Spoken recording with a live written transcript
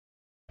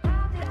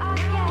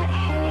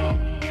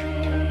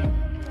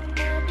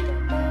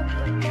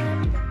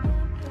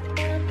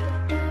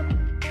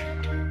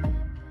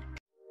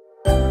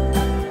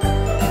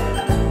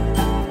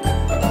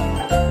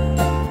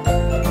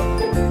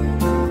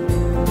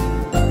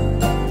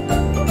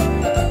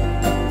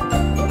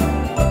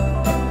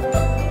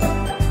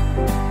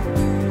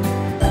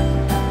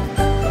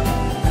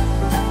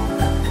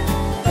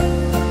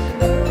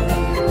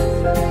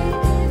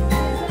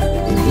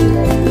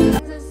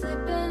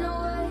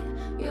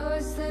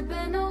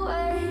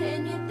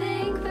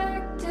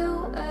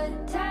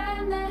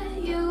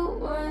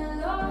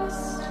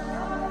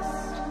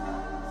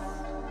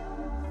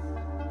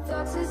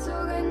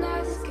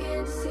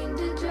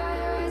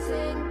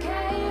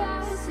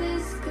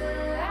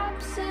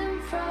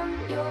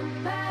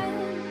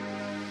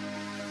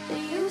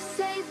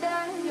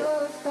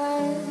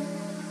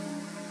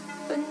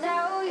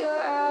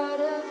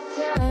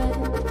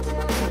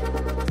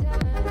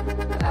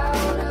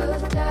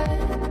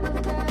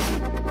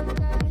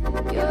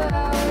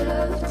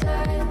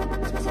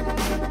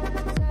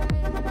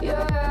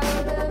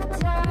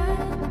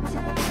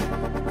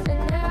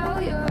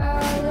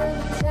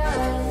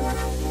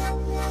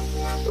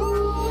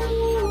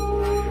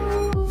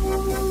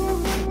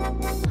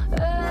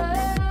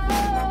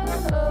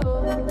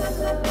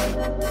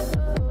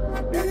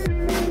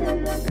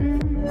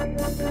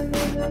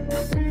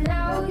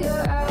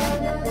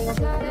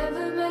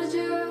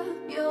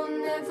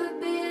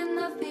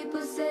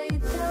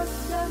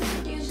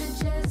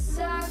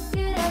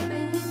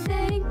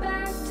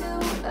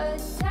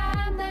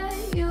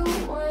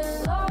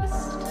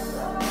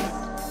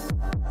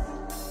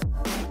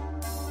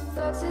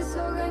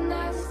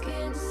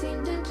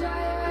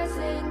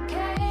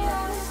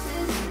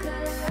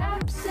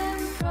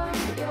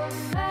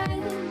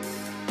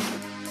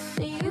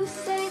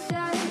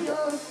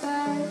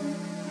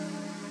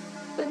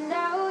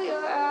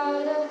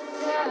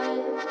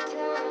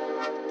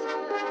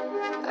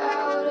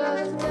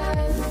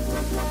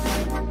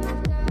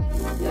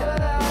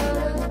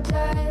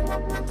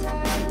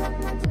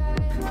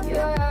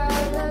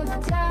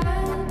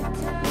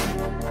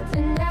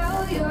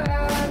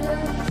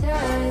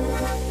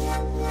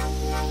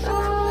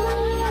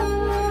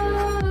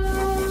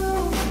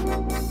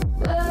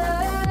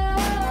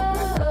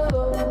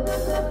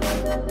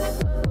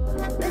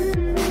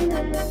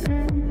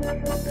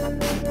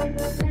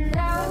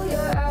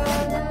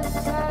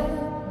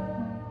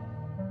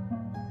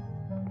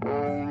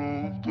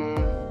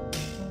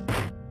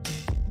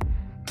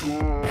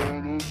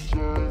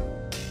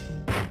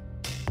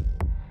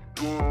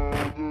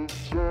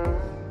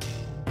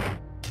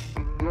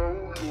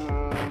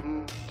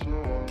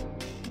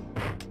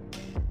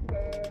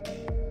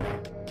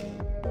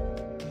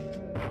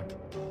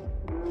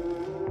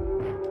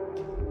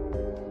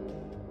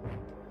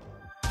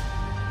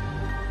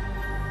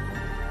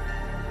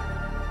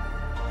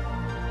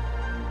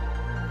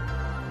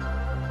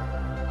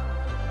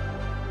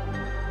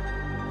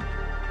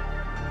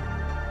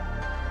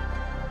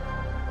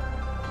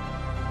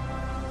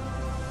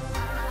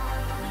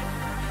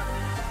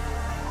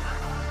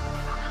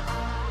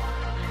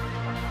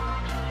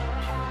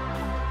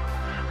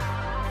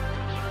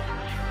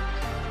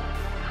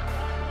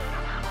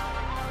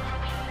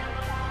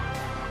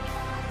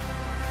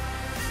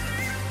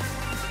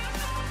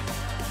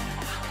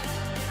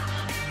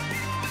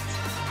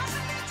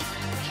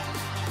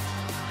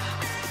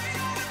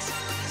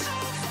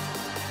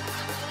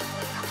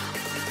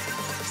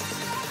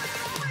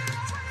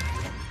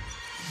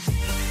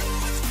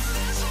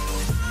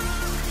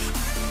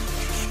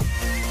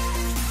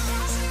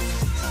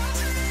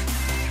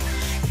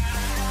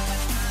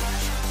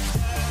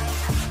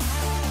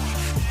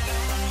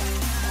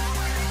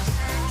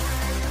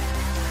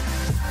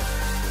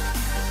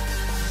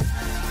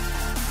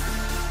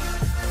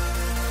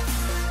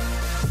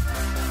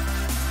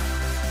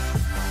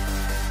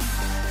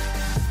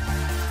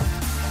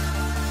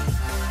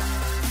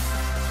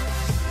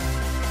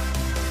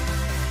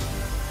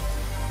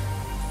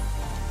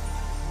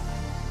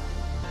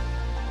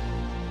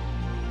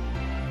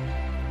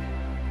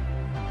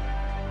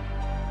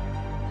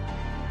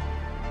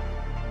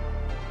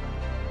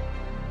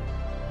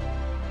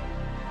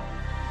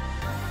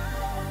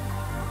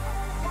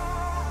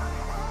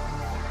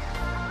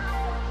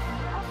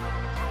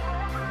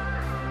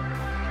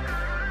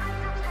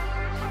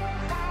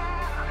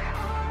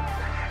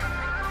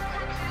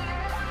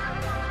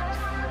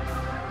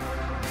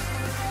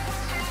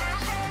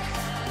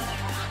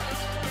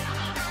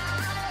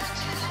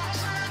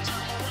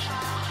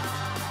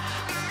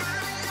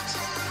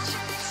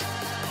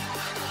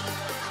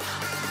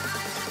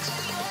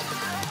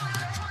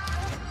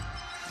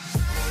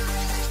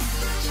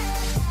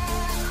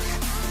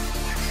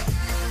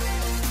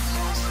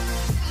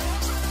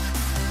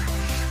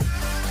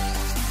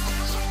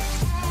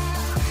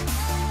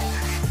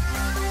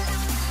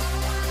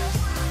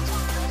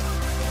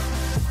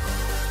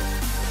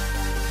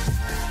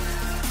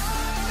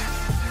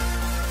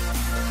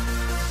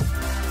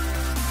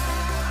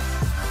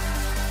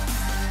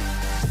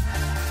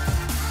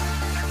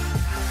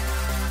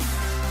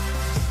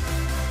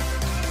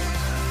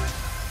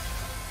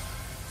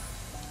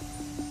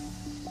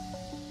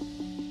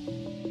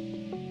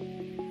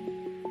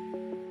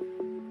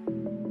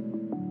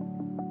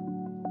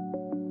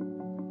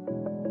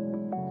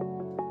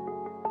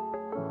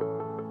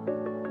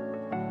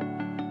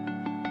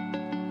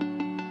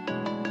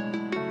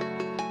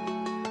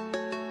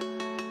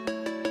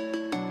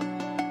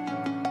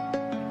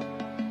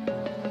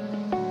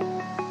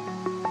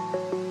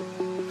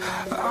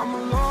I'm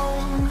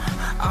alone,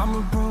 I'm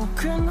a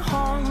broken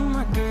home.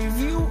 I gave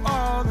you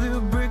all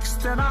the bricks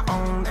that I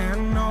own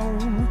and know.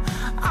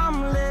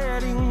 I'm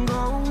letting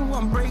go,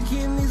 I'm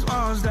breaking these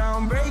walls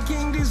down,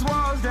 breaking these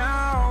walls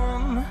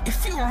down.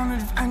 If you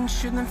want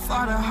adventure, then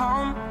fly to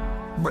home.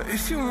 But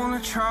if you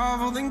wanna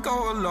travel, then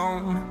go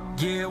alone.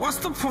 Yeah, what's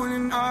the point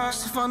in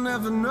us if I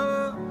never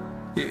know?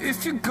 Yeah,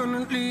 if you're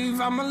gonna leave,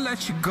 I'ma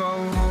let you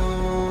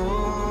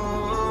go.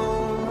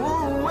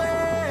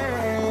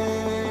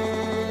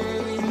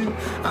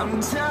 I'm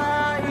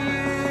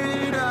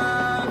tired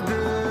of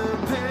the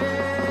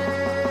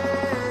pain.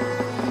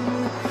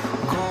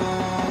 Go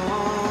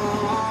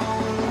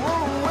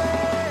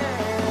away.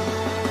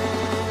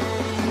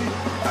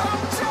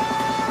 I'm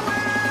tired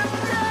with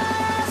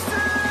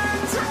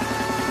yesterday.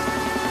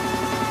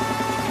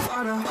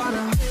 Father,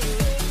 Father.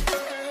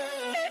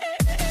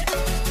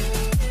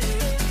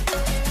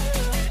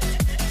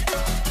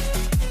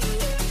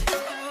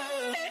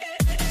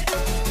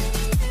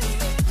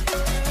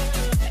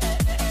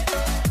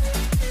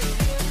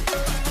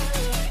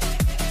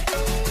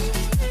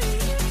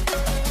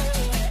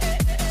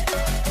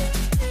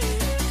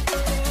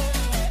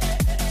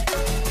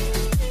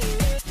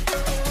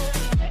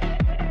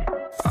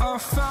 I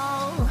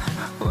fell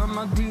where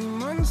my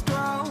demons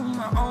dwell.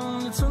 My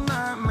own little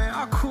nightmare,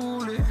 I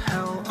call it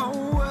hell.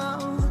 Oh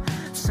well,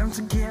 it's time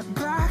to get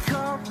back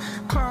up.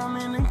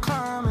 Climbing and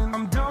climbing,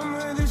 I'm done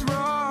with this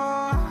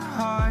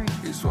ride,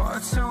 is what I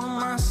tell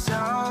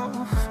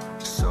myself,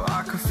 so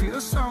I could feel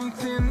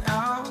something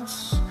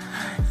else.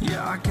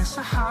 Yeah, I guess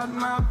I had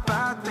my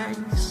bad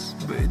days,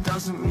 but it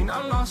doesn't mean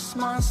I lost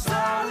my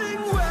style.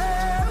 Darling,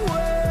 where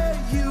were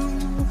you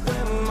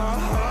when my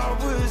heart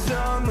was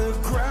on the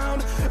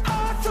ground?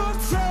 I thought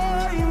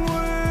time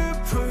would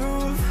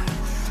prove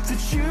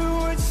that you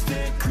would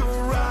stick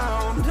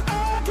around. I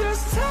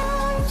guess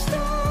time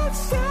stands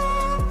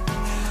still,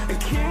 a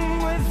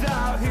king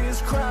without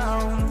his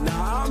crown.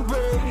 Now I'm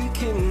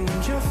breaking,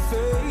 you're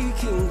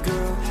faking,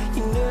 girl.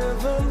 You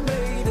never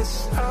made a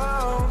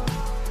sound.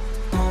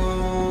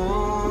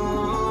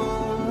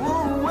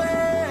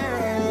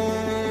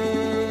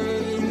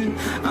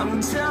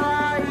 I'm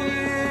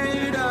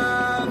tired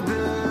of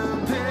the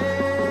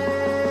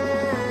pain.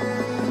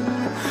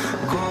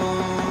 Go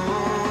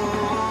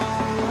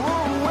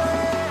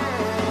away.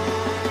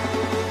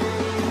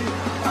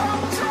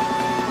 I'm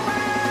tired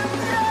with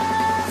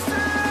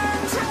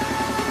yesterday.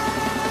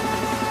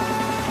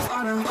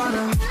 Father,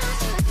 Father.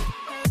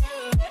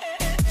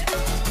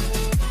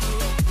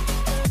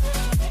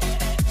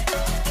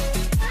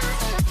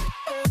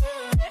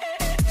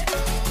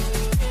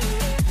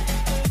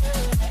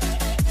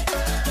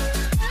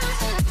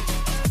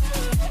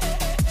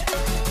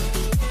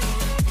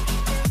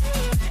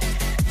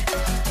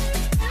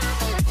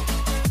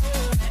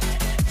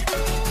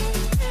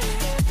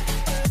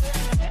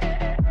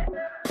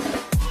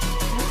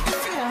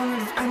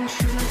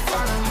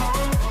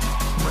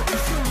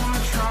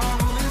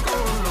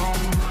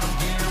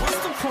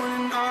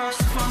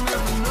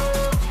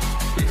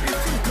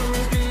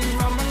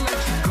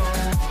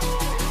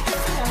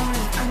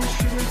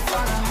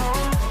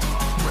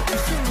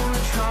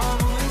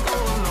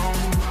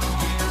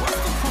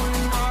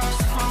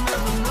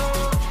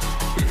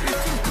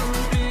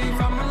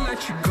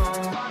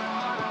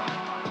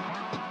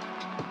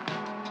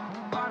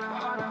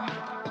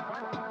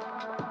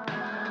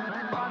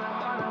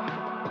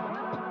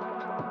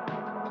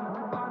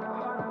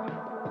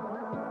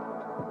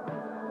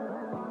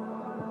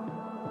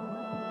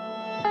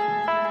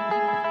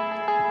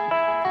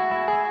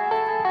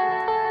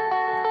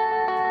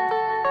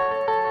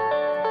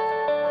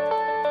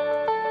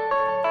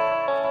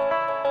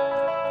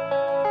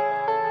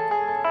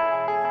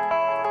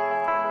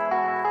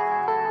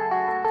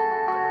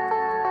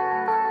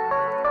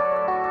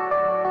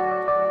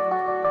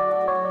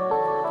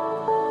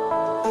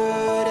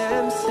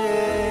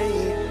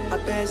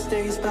 Best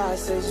days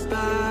pass us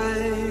by,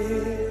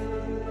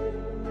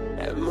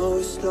 and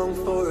most long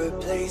for a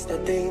place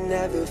that they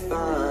never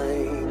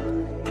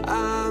find.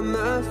 I'm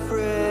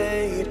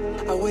afraid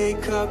I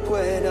wake up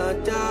when I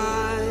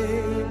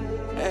die,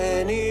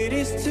 and it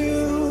is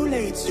too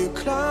late to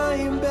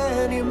climb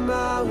any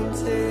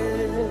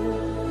mountain.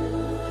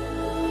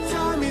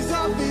 Time is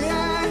of the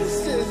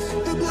essence,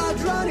 the blood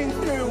running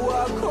through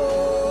our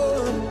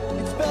core.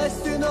 It's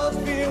best to not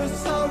feel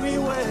sorry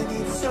when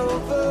it's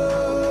over.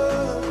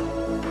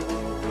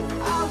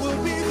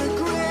 Will be the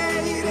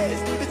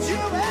greatest that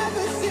you've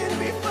ever seen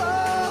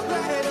before,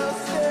 and I'll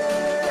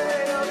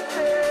stay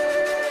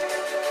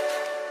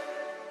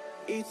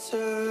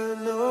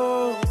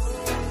eternal.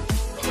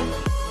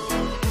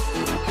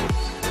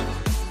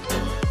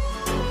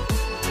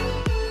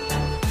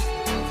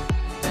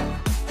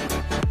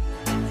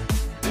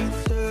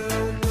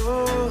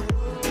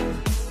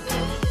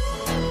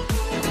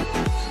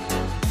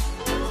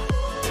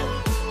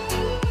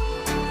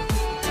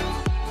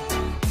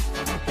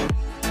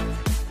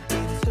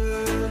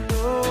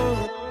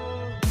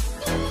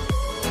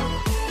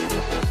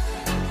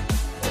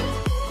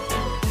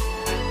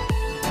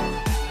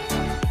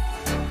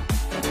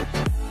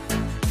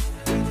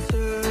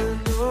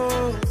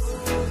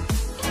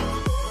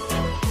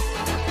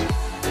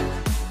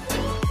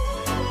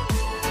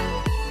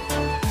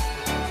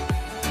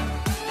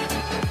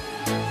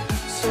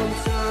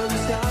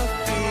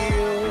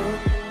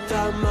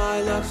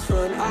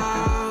 Run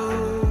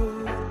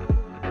out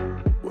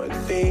when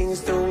things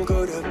don't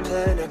go to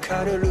plan. I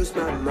kinda lose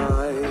my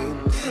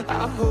mind.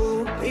 I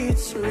hope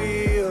it's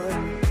real,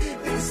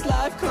 this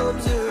life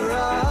comes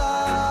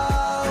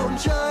around.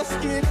 Just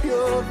keep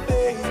your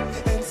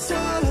faith and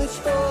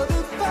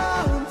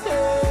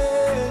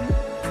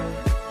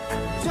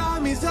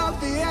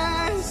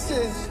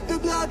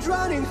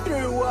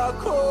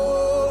our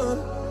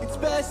core. It's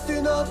best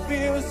to not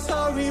feel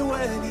sorry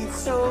when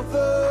it's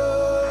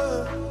over.